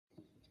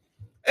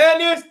And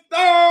it's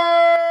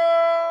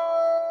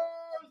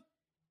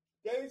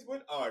Thursdays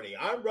with Arnie.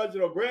 I'm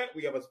Reginald Grant.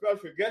 We have a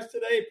special guest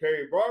today,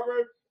 Perry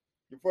Barber,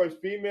 the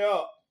first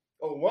female,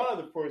 or one of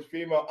the first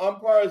female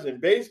umpires in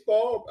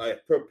baseball,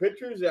 per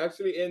pitchers,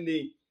 actually in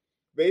the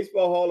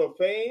Baseball Hall of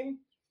Fame.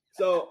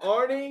 So,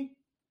 Arnie,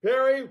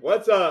 Perry,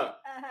 what's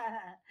up?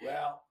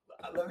 Well,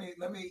 let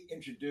me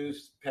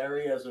introduce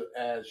Perry as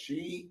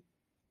she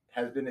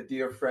has been a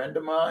dear friend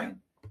of mine.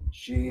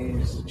 She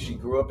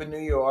grew up in New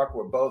York.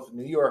 We're both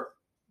New York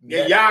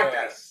Met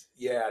fans.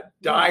 Yeah,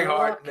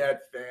 diehard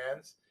Met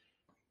fans.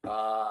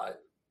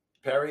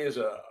 Perry is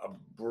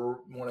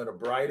one of the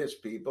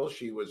brightest people.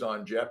 She was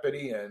on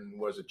Jeopardy and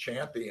was a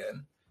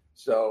champion.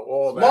 So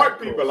all smart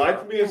that people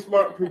like to be in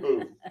smart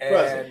people.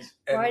 and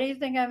why do you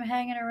think I'm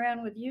hanging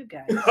around with you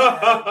guys?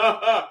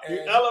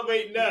 You're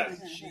elevating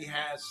us. She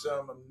has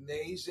some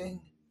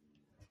amazing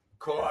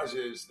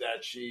causes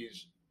that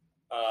she's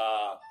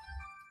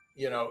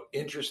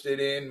interested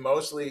in.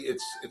 Mostly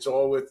it's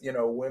all with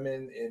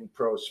women in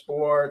pro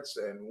sports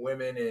and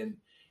women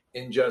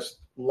in just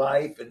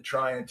life and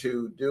trying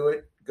to do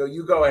it.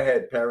 Go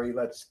ahead, Perry.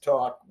 Let's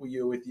talk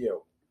with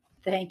you.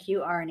 Thank you,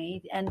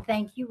 Arnie, and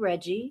thank you,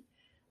 Reggie.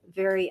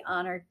 Very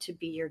honored to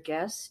be your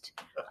guest.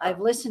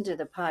 I've listened to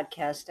the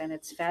podcast and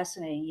it's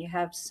fascinating. You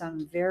have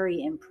some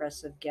very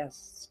impressive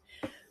guests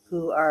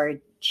who are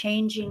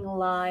changing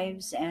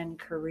lives and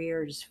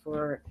careers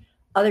for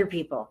other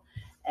people.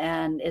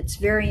 And it's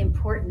very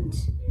important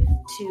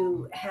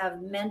to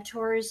have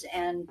mentors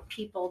and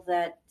people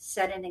that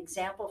set an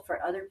example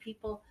for other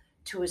people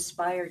to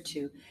aspire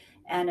to.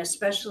 And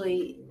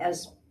especially,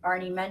 as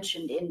Arnie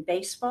mentioned, in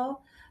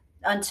baseball,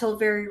 until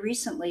very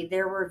recently,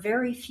 there were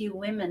very few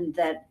women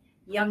that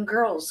young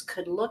girls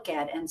could look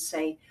at and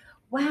say,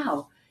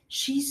 wow,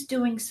 she's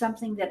doing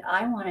something that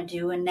I want to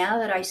do. And now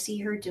that I see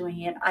her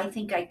doing it, I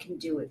think I can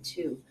do it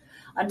too.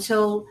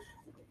 Until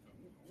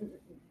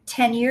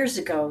 10 years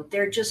ago,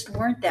 there just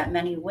weren't that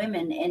many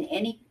women in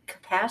any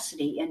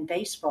capacity in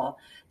baseball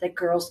that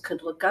girls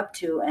could look up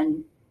to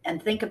and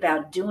think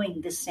about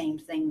doing the same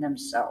thing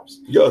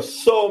themselves. There's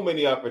so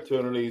many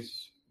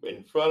opportunities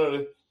in front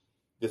of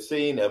the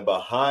scene and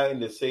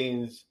behind the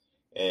scenes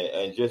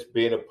and just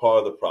being a part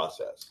of the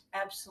process.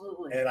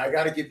 Absolutely. And I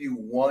got to give you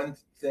one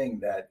thing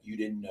that you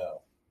didn't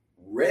know.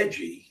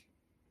 Reggie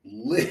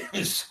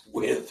lives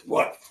with,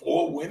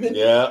 4 women?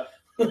 Yeah.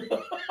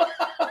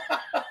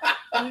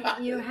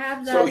 You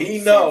have that so he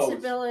knows.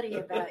 sensibility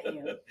about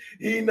you.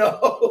 He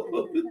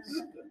knows.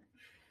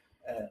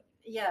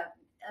 Yeah.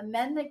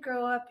 Men that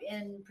grow up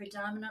in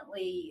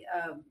predominantly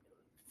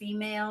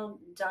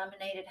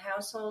female-dominated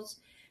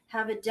households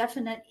have a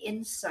definite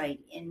insight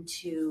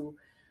into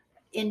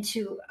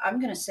I'm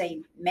going to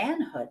say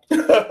manhood,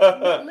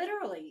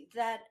 literally,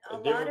 that a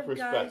lot of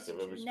guys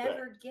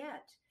never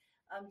get.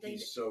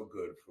 He's so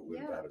good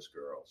about his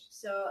girls.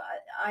 So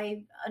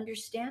I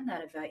understand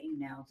that about you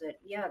now, that,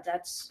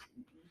 that's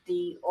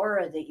the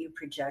aura that you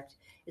project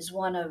is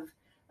one of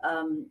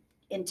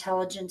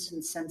intelligence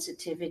and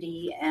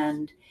sensitivity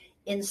and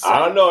insight. I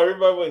don't know.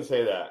 Everybody wouldn't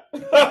say that.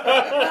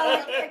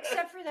 Well,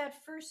 except for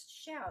that first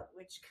shout,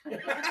 which kind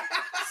of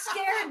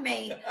scared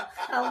me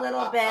a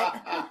little bit.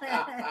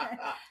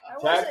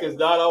 Tact has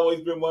not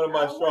always been one of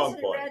my strong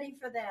points. I wasn't ready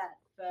for that,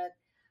 but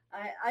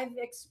I've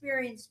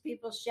experienced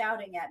people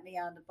shouting at me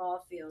on the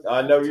ball field.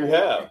 I know you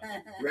have.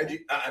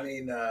 Reggie,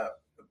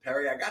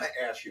 Perry, I got to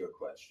ask you a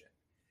question.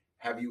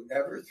 Have you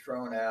ever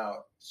thrown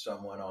out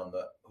someone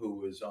who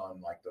was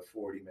on like the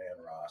 40-man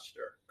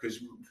roster?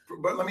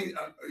 But let me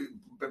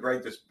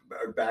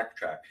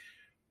backtrack.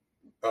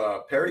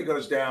 Perry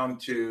goes down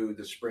to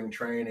the spring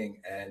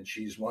training, and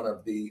she's one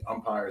of the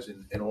umpires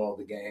in all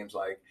the games.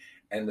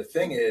 And the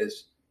thing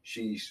is,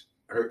 she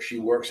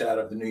works out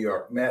of the New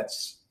York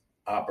Mets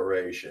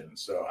operation.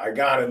 So I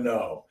gotta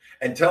know.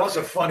 And tell us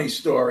a funny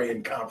story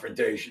and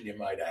confrontation you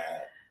might have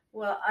had.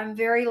 Well, I'm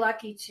very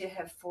lucky to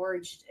have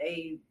forged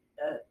a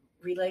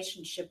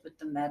relationship with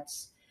the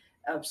Mets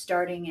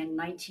starting in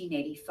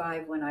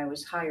 1985 when I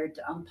was hired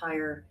to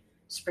umpire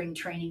spring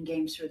training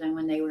games for them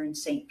when they were in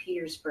St.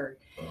 Petersburg.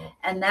 Oh.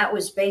 And that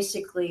was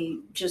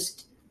basically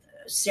just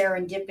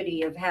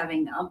serendipity of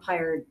having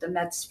umpired the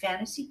Mets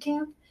fantasy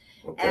camp.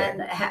 Okay.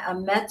 And a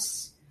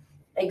Mets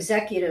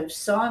executive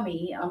saw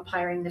me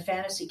umpiring the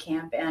fantasy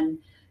camp and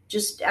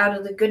just out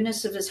of the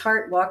goodness of his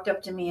heart walked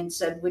up to me and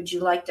said, would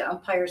you like to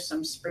umpire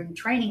some spring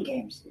training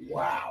games?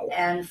 Wow.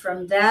 And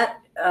from that,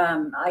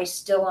 I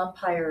still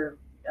umpire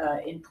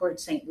in Port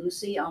St.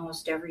 Lucie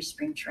almost every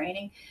spring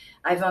training.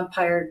 I've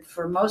umpired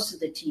for most of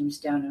the teams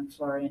down in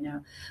Florida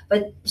now.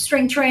 But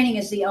spring training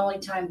is the only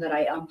time that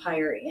I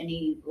umpire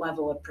any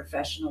level of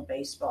professional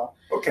baseball.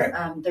 Okay.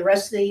 The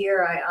rest of the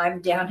year,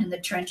 I'm down in the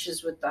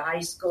trenches with the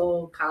high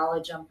school,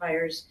 college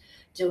umpires,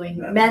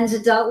 doing men's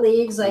adult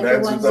leagues like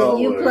the ones that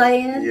you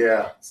play in.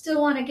 Yeah.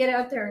 Still want to get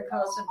out there and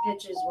call some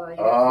pitches while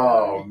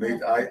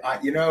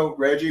you're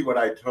Reggie, what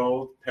I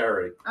told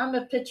Perry. I'm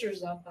a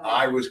pitcher's umpire.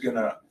 I was going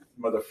to,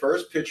 the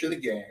first pitch of the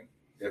game,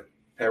 if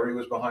Perry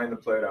was behind the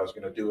plate, I was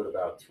going to do it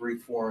about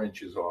 3-4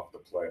 inches off the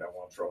plate. I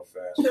won't throw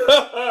fast. And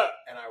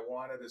I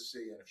wanted to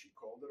see. And if she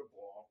called it a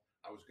ball,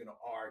 I was going to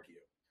argue.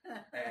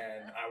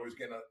 And I was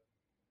going to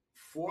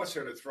force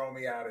her to throw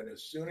me out. And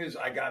as soon as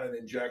I got an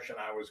injection,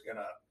 I was going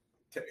to,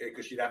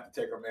 because she'd have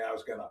to take her me, I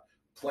was going to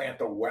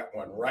plant a wet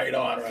one right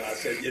on her. And I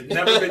said, you've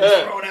never been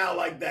thrown out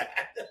like that.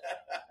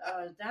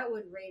 That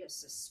would rate a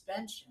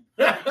suspension.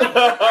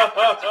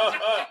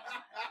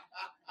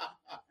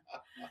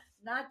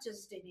 Not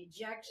just an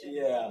ejection.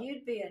 Yeah.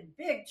 You'd be in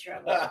big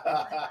trouble.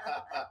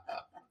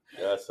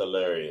 That's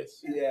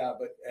hilarious. Yeah,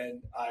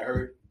 and I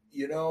heard,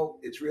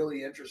 it's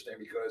really interesting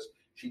because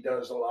she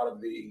does a lot of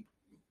the,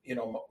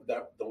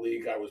 that the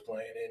league I was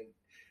playing in,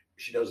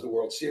 she does the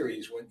World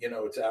Series when,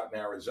 it's out in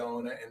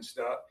Arizona and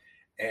stuff.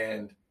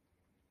 And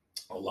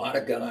a lot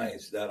of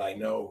guys that I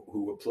know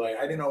who would play,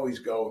 I didn't always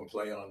go and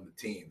play on the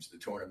teams, the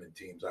tournament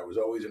teams. I was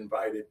always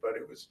invited, but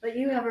it was. But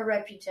you have a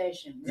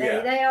reputation.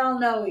 Yeah. They all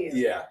know you.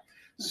 Yeah.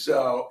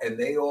 So, and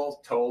they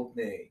all told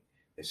me,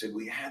 they said,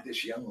 we had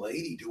this young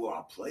lady do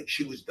our play.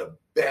 She was the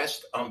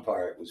best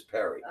umpire. It was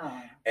Perry.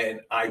 Oh.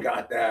 And I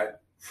got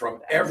that from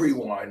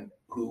everyone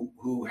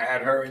who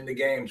had her in the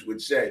games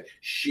would say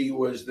she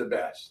was the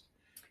best.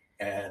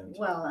 And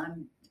well,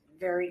 I'm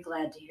very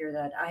glad to hear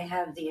that. I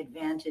have the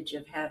advantage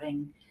of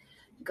having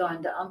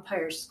gone to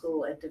umpire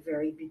school at the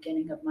very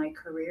beginning of my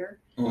career.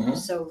 mm-hmm.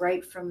 So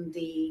right from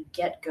the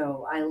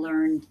get-go, I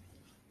learned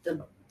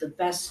the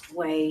best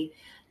way,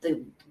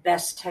 the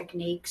best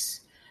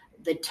techniques,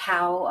 the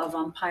Tao of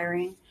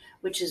umpiring,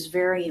 which is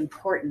very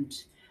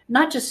important.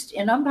 Not just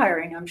in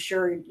umpiring, I'm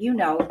sure you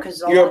know,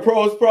 because you're a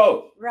pro's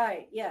pro.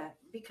 Right, yeah,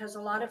 because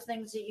a lot of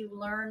things that you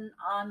learn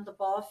on the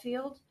ball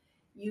field,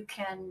 you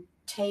can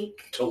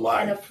take to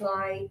life. And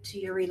apply to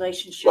your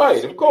relationships.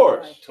 Right, of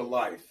course. To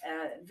life.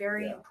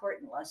 Very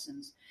important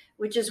lessons,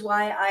 which is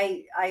why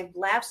I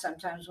laugh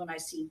sometimes when I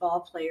see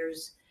ball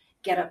players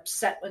get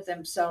upset with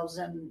themselves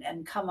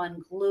and come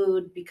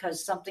unglued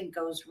because something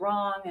goes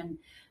wrong and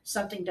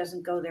something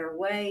doesn't go their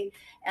way.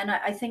 And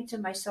I think to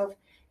myself,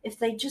 if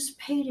they just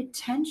paid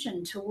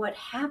attention to what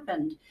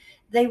happened,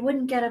 they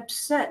wouldn't get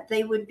upset.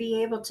 They would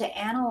be able to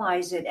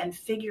analyze it and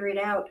figure it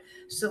out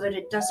so that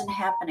it doesn't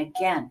happen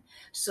again,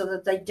 so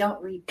that they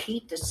don't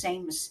repeat the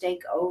same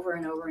mistake over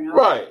and over and over.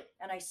 Right.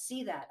 And I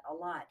see that a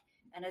lot.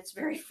 And it's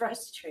very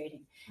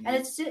frustrating. And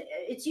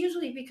it's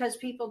usually because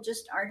people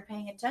just aren't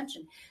paying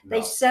attention. No.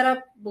 They set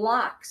up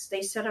blocks.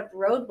 They set up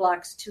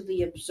roadblocks to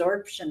the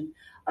absorption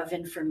of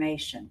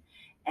information.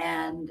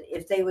 And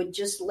if they would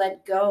just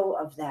let go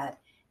of that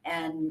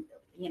and,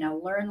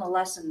 learn the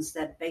lessons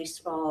that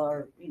baseball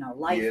or,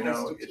 life has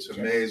to it's teach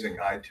amazing.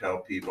 I tell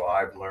people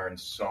I've learned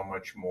so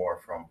much more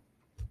from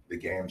the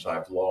games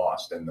I've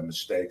lost and the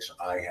mistakes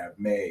I have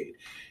made.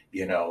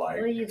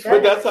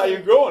 But that's how you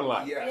grow in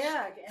life. Yes,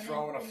 yeah,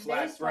 throwing a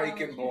flat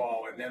breaking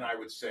ball, and then I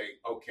would say,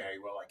 okay,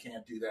 well, I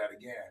can't do that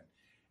again.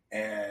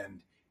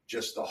 And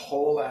just the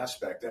whole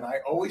aspect. And I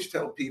always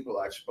tell people,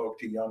 I've spoke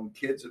to young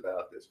kids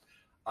about this,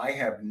 I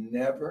have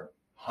never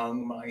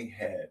hung my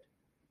head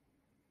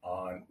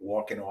on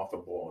walking off a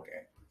ball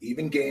game.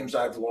 Even games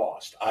I've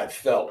lost, I've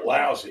felt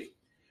lousy,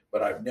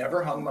 but I've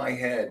never hung my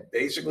head,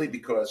 basically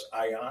because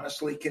I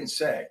honestly can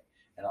say,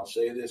 and I'll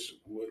say this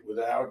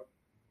without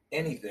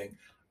anything,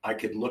 I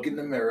could look in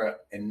the mirror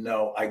and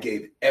know I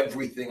gave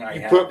everything I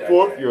had. Put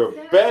forth your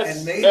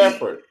best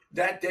effort.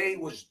 That day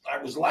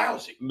I was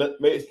lousy.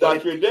 It's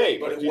not your day,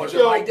 but it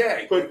wasn't my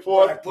day. Put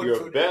forth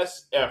your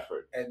best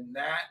effort. And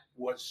that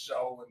was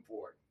so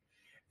important.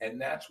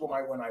 And that's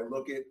why when I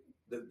look at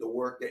the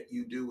work that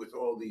you do with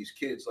all these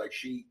kids, like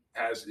she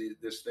has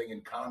this thing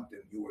in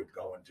Compton you were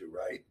going to,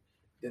 right?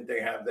 Didn't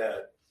they have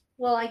that?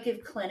 Well, I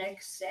give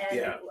clinics,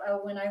 and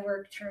when I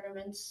work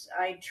tournaments,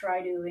 I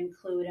try to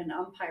include an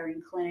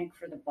umpiring clinic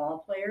for the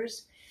ball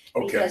players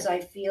because I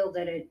feel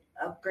that it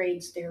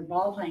upgrades their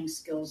ball playing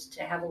skills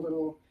to have a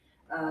little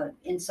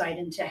insight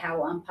into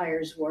how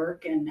umpires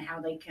work and how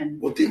they can.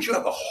 Well, didn't you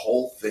have a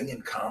whole thing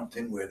in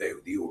Compton where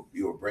you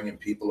were bringing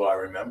people? I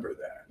remember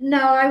that. No,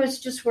 I was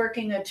just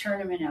working a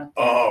tournament out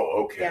there.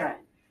 Oh, okay. Yeah,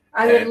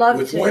 I would love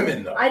with to.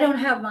 Women, though. I don't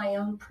have my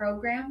own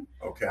program.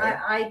 Okay.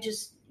 I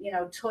just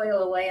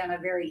toil away on a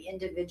very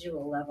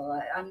individual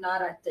level. I'm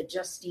not at the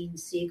Justine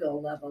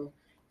Siegel level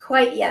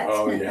quite yet.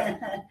 Oh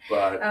yeah.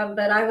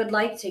 But I would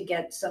like to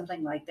get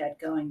something like that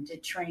going to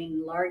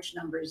train large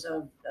numbers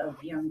of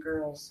young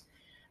girls.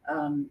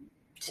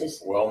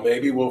 Well,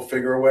 maybe we'll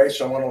figure a way.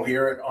 Someone will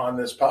hear it on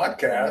this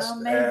podcast.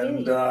 Well,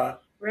 maybe. And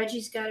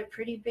Reggie's got a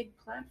pretty big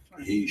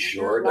platform. He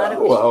sure does.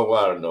 Well,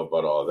 I don't know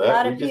about all that. A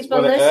lot of We just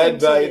people want to listen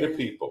add value to to you.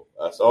 people.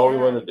 That's all we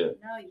want to do.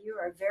 No, you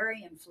are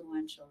very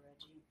influential,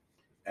 Reggie.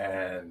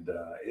 And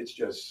it's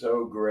just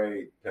so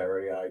great,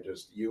 Perry.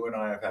 You and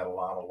I have had a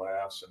lot of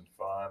laughs and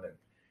fun, and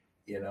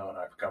and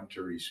I've come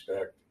to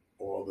respect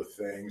all the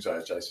things.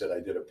 As I said, I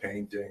did a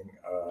painting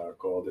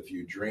called "If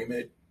You Dream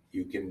It,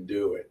 You Can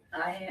Do It."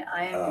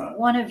 I am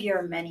one of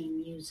your many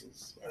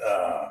muses.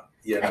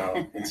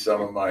 In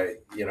some of my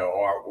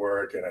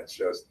artwork, and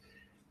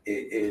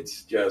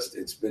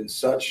it's been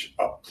such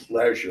a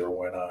pleasure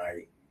when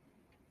I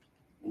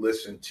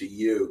listen to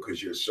you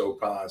because you're so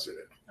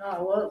positive.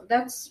 Oh, well,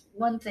 that's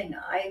one thing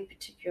I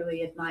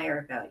particularly admire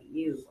about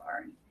you,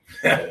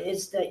 Arnie,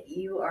 is that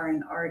you are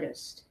an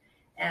artist.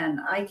 And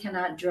I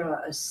cannot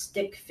draw a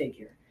stick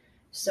figure.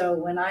 So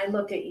when I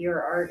look at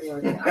your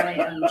artwork, I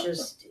am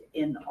just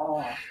in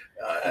awe.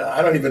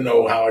 I don't even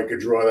know how I could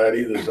draw that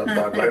either.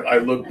 Sometimes I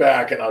look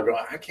back and I'll go,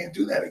 I can't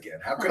do that again.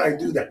 How could I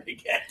do that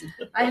again?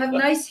 I have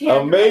nice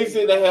handwriting.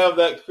 Amazing to have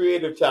that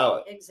creative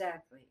talent.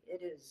 Exactly.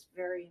 It is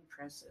very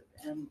impressive.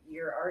 And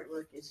your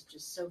artwork is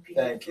just so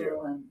beautiful. Thank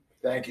you. And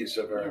Thank you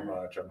so very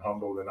much. I'm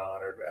humbled and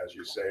honored as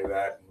you say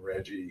that. And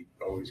Reggie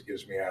always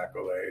gives me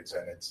accolades.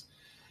 And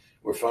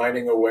we're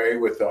finding a way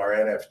with our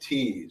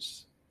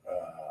NFTs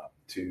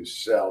to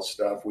sell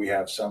stuff. We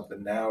have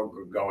something now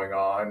going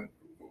on.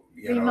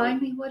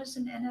 Remind me, what is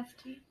an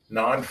NFT?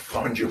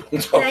 Non-fungible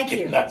token. Thank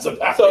you. That's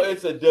about So it.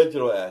 it's a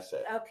digital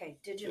asset. Okay,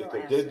 digital It's a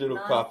asset. digital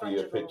copy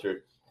of Non-fungible.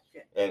 picture.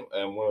 Good.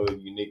 And one of the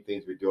unique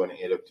things we're doing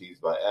in NFTs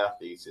by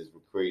athletes is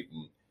we're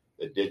creating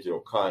the digital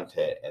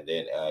content and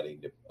then adding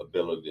the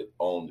ability to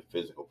own the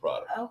physical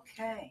product.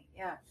 Okay,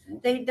 yeah.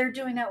 They're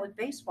doing that with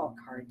baseball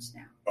cards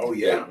now. Oh,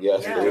 yeah.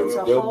 Yes, Yeah, they'll, it's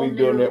a they'll whole be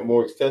doing new- that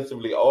more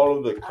extensively. All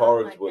of the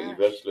cards my will gosh.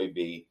 eventually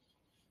be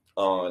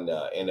on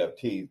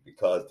NFTs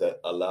because that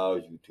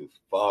allows you to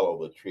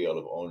follow the trail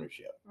of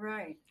ownership.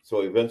 Right.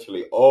 So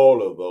eventually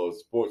all of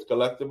those sports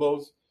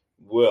collectibles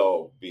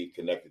will be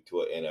connected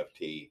to an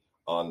NFT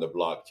on the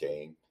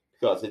blockchain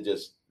because it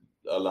just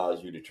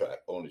allows you to track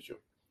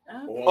ownership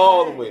Okay.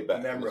 all the way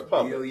back. It's public.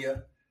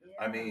 Memorabilia.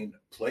 Yeah. I mean,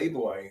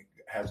 Playboy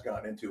has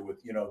gotten into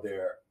with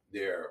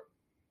their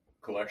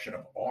collection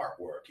of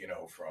artwork.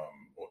 From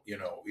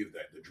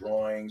the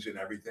drawings and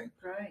everything.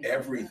 Right.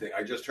 Everything.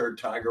 I just heard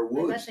Tiger I bet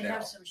Woods they now.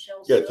 have some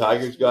shells. Yeah,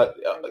 Tiger's got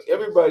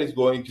everybody's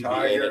going to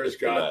Tiger's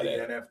be in got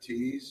it. the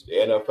NFTs. The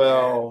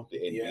NFL, the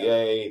Yeah,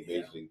 NBA, yeah.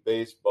 Major League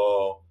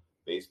Baseball.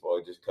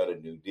 Baseball just cut a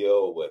new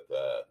deal with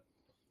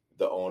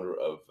the owner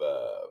of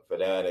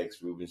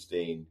Fanatics,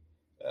 Rubenstein.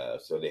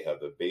 So they have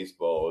the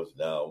baseballs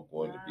now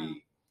going to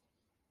be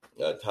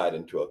tied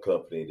into a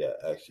company that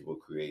actually will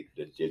create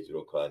the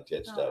digital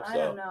content stuff. I So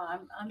don't know.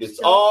 it's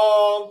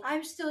all.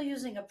 I'm still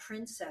using a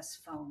princess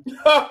phone.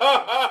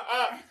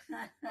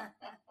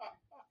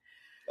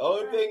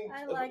 Only thing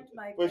I liked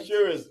my for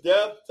sure is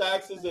death,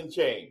 taxes, and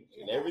change,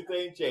 and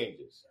everything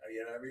changes.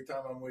 Every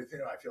time I'm with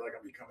him, I feel like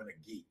I'm becoming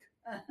a geek.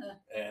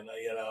 And and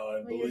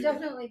Well, believe you're me,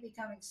 definitely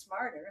becoming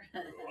smarter.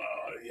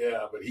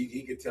 yeah, but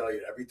he could tell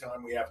you every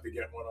time we have to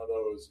get one of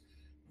those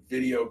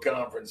video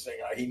conferencing,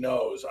 he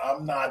knows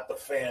I'm not the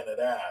fan of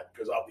that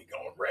because I'll be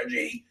going,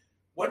 Reggie,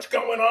 what's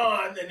going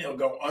on? And he'll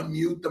go,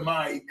 unmute the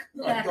mic.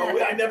 I go,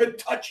 I never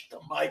touched the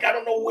mic. I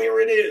don't know where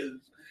it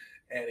is.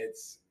 And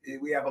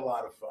we have a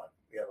lot of fun.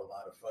 We have a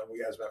lot of fun.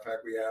 As a matter of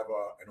fact, we have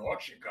an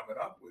auction coming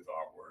up with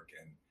artwork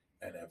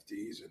and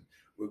NFTs, and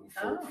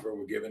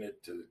we're giving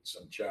it to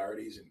some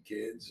charities and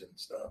kids and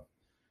stuff.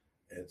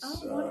 It's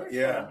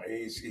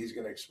he's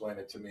going to explain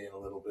it to me in a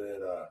little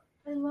bit.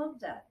 I love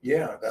that.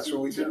 Yeah, that's See,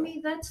 what we do. To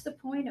me, that's the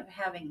point of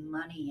having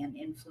money and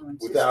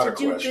influence. Without is to a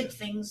do question. good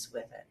things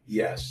with it.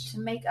 Yes. To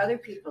make other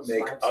people's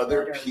Make lives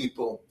other better.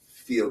 people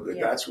feel good.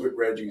 Yeah, That's what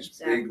Reggie's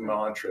exactly. big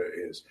mantra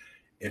is.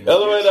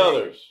 Elevate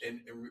others.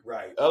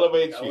 Right.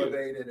 Elevates you.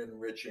 Elevate and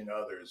enriching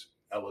others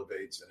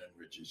elevates and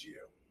enriches you.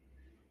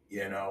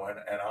 And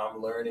I'm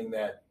learning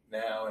that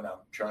now, and I'm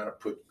trying to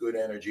put good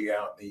energy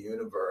out in the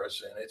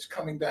universe, and it's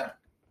coming back.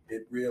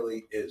 It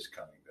really is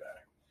coming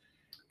back.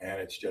 And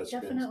it's just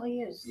Definitely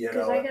is. you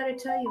Because know, I got to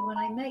tell you, when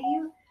I met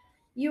you,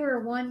 you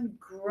were one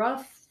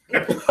gruff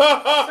son of a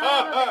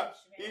bitch,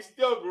 He's man.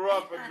 still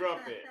gruff and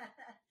grumpy.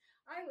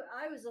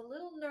 I was a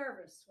little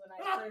nervous when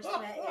I first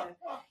met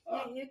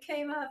you. You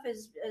came off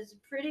as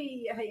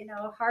pretty,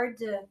 hard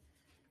to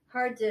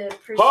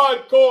present.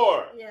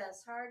 Hardcore.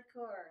 Yes,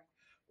 hardcore.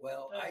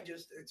 Well,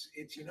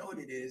 it's you know what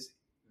it is?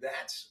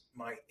 That's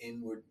my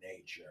inward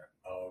nature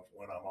of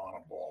when I'm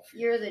on a ball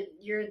field. You're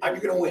the I'm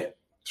going to win.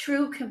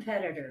 true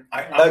competitor.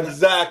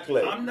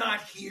 Exactly. I'm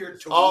not here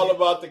to All win.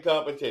 about the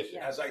competition.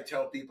 As I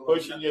tell people,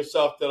 Pushing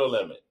yourself to the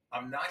limit.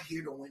 I'm not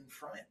here to win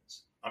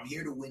friends. I'm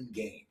here to win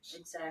games.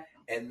 Exactly.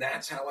 And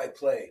that's how I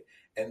play.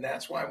 And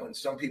that's why when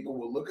some people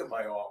will look at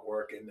my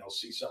artwork and they'll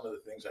see some of the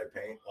things I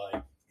paint,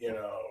 like,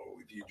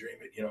 if you dream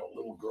it, a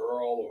little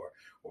girl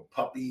or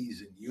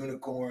puppies and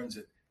unicorns,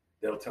 and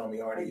they'll tell me,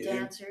 Arnie, Or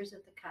dancers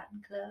at the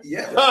Cotton Club.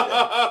 Yeah.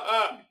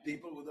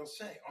 They'll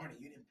say, Arnie,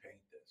 you didn't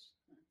paint this.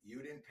 You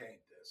didn't paint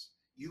this.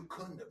 You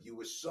couldn't have. You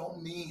were so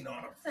mean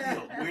on a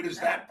field. Where does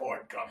that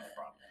part come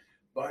from?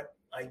 But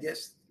I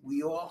guess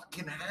we all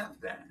can have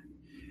that.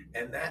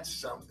 And that's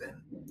something.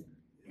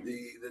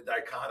 The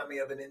dichotomy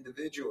of an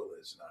individual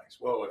is nice.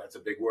 Whoa, that's a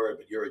big word,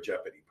 but you're a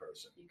Jeopardy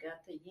person. You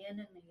got the yin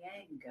and the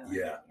yang going.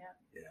 Yeah.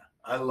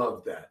 I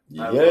love that.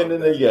 Yin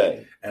and the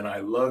yang. And I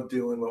love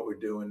doing what we're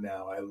doing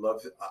now.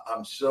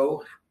 I'm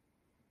so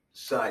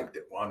psyched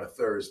on a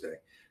Thursday,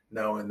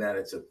 knowing that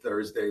it's a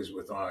Thursdays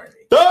with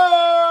Arnie.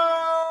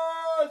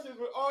 Thursdays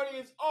with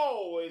Arnie is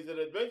always an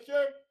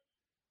adventure.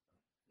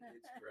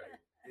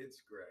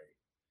 It's great.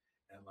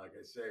 And like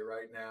I say,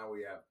 right now we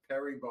have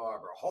Perry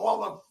Barber,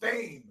 Hall of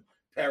Fame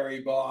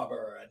Perry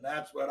Barber. And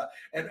that's what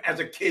and as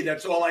a kid,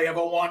 that's all I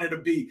ever wanted to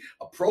be,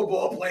 a pro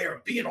ball player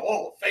and be in the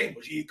Hall of Fame,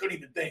 which you couldn't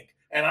even think.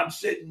 And I'm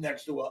sitting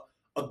next to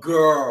a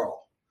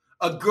girl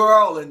in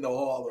the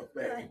Hall of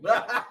Fame.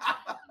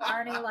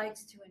 Arnie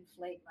likes to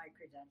inflate my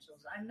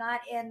credentials. I'm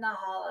not in the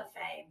Hall of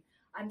Fame.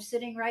 I'm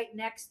sitting right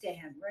next to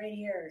him, right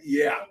here.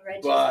 Yeah,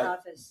 in Reggie's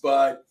office.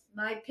 But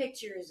my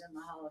picture is in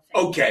the Hall of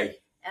Fame. Okay.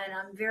 And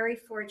I'm very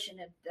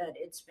fortunate that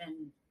it's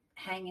been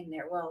hanging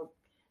there. Well,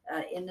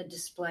 in the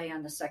display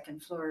on the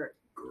second floor.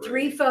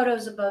 Great. 3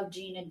 photos above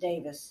Gina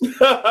Davis in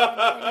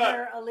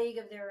her A League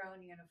of Their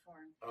Own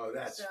uniform. Oh,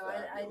 that's so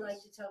I'd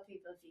like to tell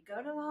people, if you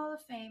go to the Hall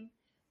of Fame,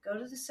 go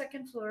to the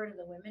second floor to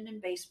the Women in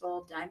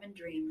Baseball Diamond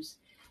Dreams.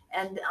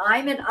 And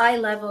I'm at eye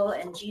level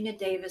and Gina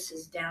Davis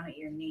is down at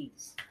your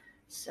knees.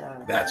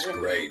 So that's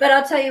great. But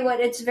I'll tell you what,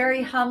 it's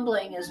very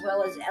humbling as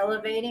well as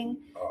elevating,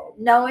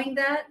 knowing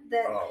that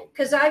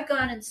because I've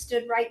gone and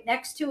stood right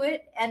next to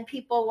it and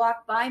people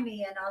walk by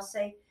me and I'll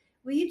say,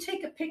 will you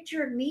take a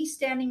picture of me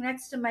standing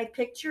next to my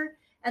picture?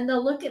 And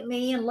they'll look at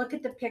me and look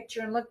at the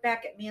picture and look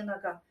back at me and they'll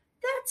go,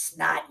 that's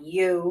not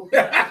you.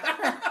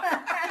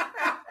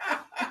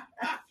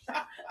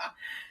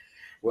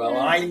 Well,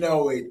 I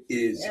know it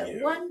is At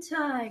you. one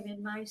time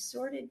in my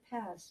sordid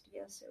past,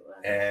 yes, it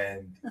was.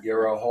 And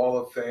you're a Hall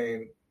of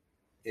Fame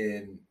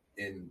in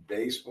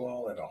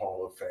baseball and a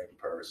Hall of Fame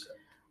person.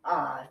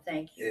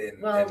 Thank you.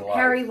 In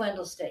Harry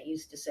Wendelstedt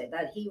used to say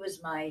that. He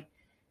was my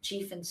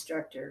chief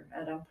instructor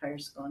at umpire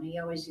school, and he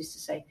always used to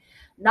say,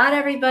 not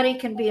everybody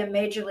can be a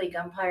major league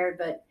umpire,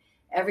 but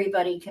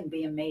everybody can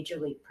be a major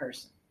league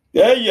person.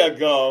 There you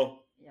go.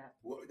 Yeah.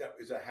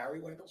 Is that Harry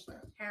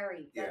Wendelstedt?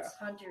 Harry, that's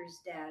Hunter's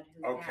dad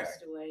who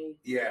passed away.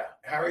 Yeah,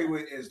 Harry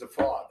is the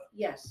father.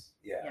 Yes.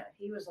 Yeah,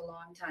 he was a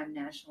long-time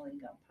National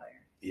League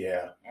umpire.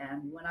 Yeah.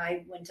 And when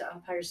I went to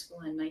umpire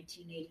school in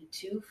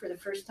 1982 for the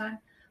first time,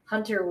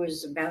 Hunter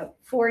was about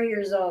 4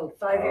 years old,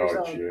 5 years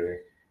old. Gee.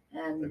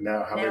 And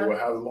now,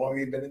 how long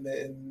have you been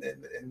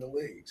in the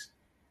leagues?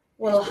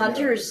 Well,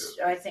 Hunter's,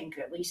 I think,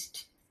 at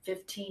least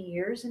 15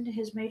 years into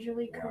his major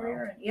league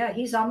career. And yeah,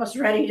 he's almost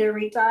ready to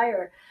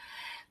retire.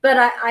 But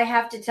I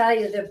have to tell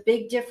you, the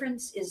big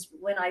difference is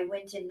when I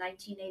went in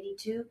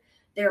 1982,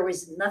 there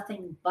was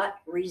nothing but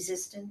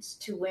resistance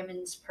to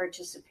women's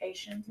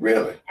participation.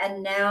 Really?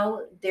 And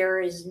now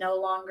there is no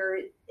longer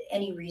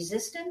any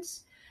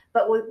resistance.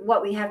 But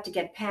what we have to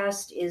get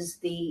past is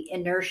the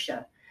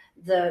inertia,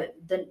 the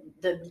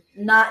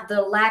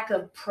lack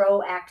of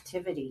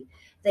proactivity.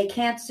 They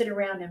can't sit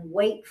around and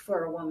wait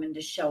for a woman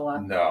to show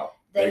up. No.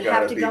 They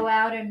have to go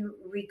out and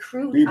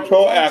recruit. Be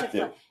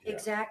proactive.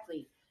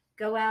 Exactly.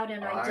 Go out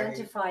and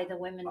identify the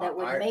women that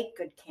would make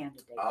good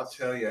candidates. I'll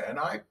tell you, and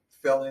I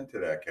fell into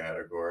that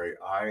category.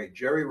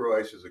 Jerry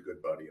Royce is a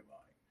good buddy of mine.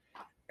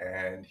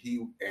 And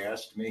he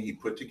asked me, he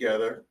put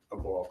together a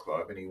ball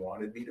club and he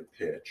wanted me to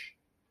pitch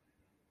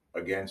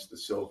against the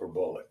Silver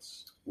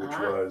Bullets, which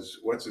was,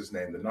 what's his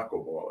name? The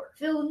knuckleballer.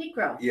 Phil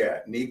Negro. Yeah,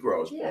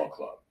 Negro's ball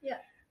club. Yeah.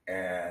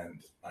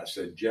 And I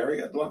said,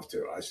 Jerry, I'd love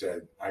to. I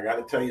said, I got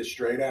to tell you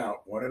straight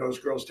out, one of those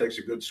girls takes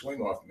a good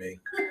swing off me,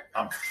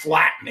 I'm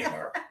flattening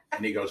her.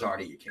 And he goes,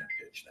 Arnie, you can't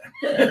pitch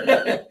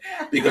then.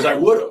 Because I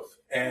would have.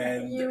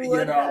 And,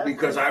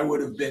 because I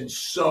would have been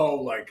so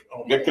like,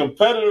 oh my the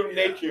competitive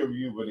nature of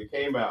you, but it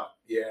came out.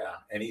 Yeah.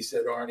 And he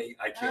said, Arnie,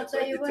 I can't. I'll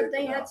tell you what,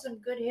 they had some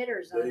good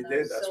hitters on They those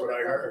did. That's what I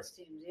heard.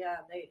 Teams. Yeah,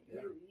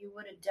 you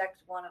would have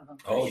decked one of them.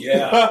 Oh,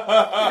 yeah.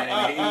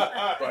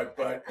 But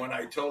when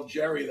I told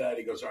Jerry that,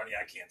 he goes, Arnie,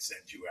 I can't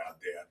send you out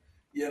there.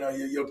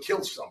 You'll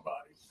kill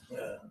somebody.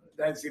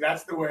 That's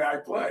the way I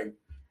play.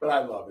 But I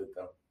love it,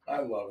 though.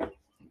 I love it.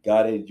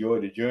 Gotta enjoy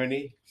the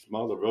journey.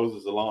 Smell the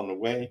roses along the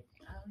way.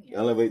 Oh, yeah.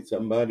 Elevate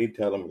somebody.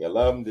 Tell them you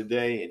love them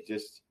today, and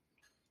just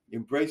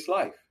embrace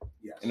life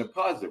in a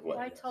positive way.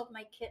 I told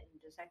my kitten.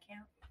 Does that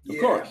count? Of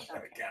course.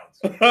 That counts.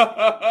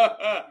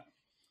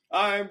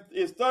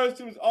 It's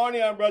Thursday with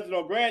Arnie. I'm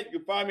Reginald Grant. You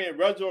can find me at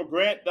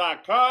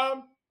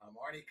reginaldgrant.com. I'm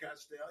Arnie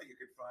Castell. You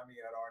can find me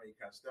at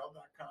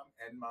arniecastell.com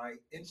and my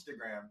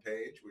Instagram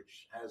page,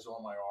 which has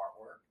all my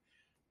artwork.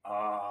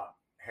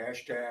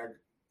 Hashtag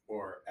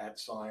or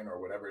 @sign or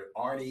whatever,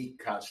 Arnie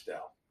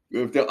Castell.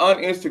 If they're on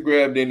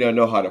Instagram, then they'll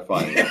know how to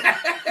find it.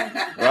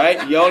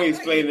 Right? You only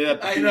explain it to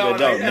people that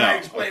don't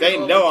know. If they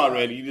know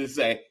already, you just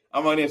say,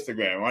 I'm on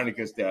Instagram, Arnie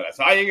Castell. That's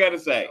all you got to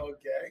say.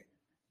 Okay.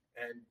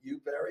 And you,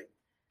 Perry?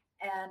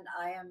 And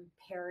I am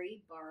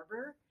Perry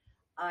Barber.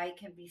 I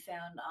can be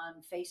found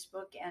on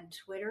Facebook and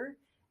Twitter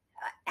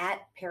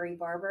at Perry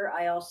Barber.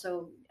 I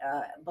also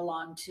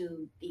belong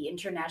to the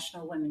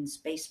International Women's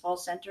Baseball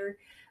Center,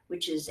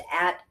 which is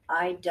at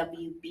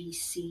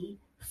IWBC4,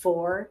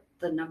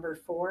 the number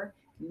 4,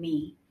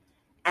 me,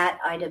 at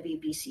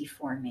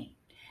IWBC4me.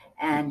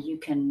 And you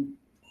can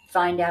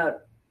find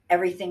out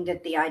everything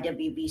that the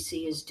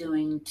IWBC is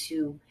doing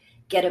to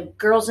get a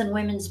girls and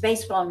women's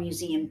baseball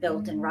museum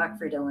built in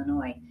Rockford,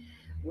 Illinois,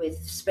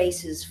 with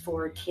spaces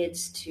for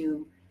kids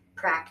to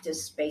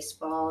practice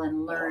baseball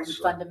and learn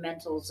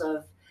fundamentals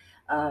of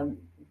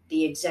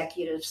the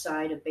executive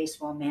side of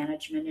baseball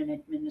management and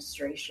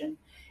administration,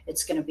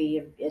 it's going to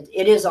be,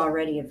 it is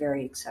already a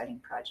very exciting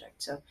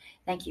project. So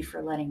thank you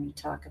for letting me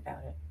talk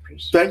about it.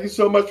 Appreciate it. Thank you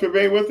so much for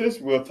being with us.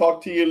 We'll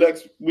talk to you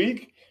next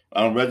week.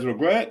 I'm Reginald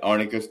Grant,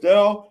 Arnie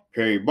Castell,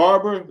 Perry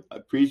Barber. I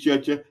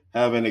appreciate you.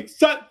 Have an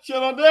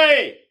exceptional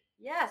day.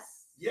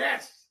 Yes.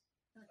 Yes.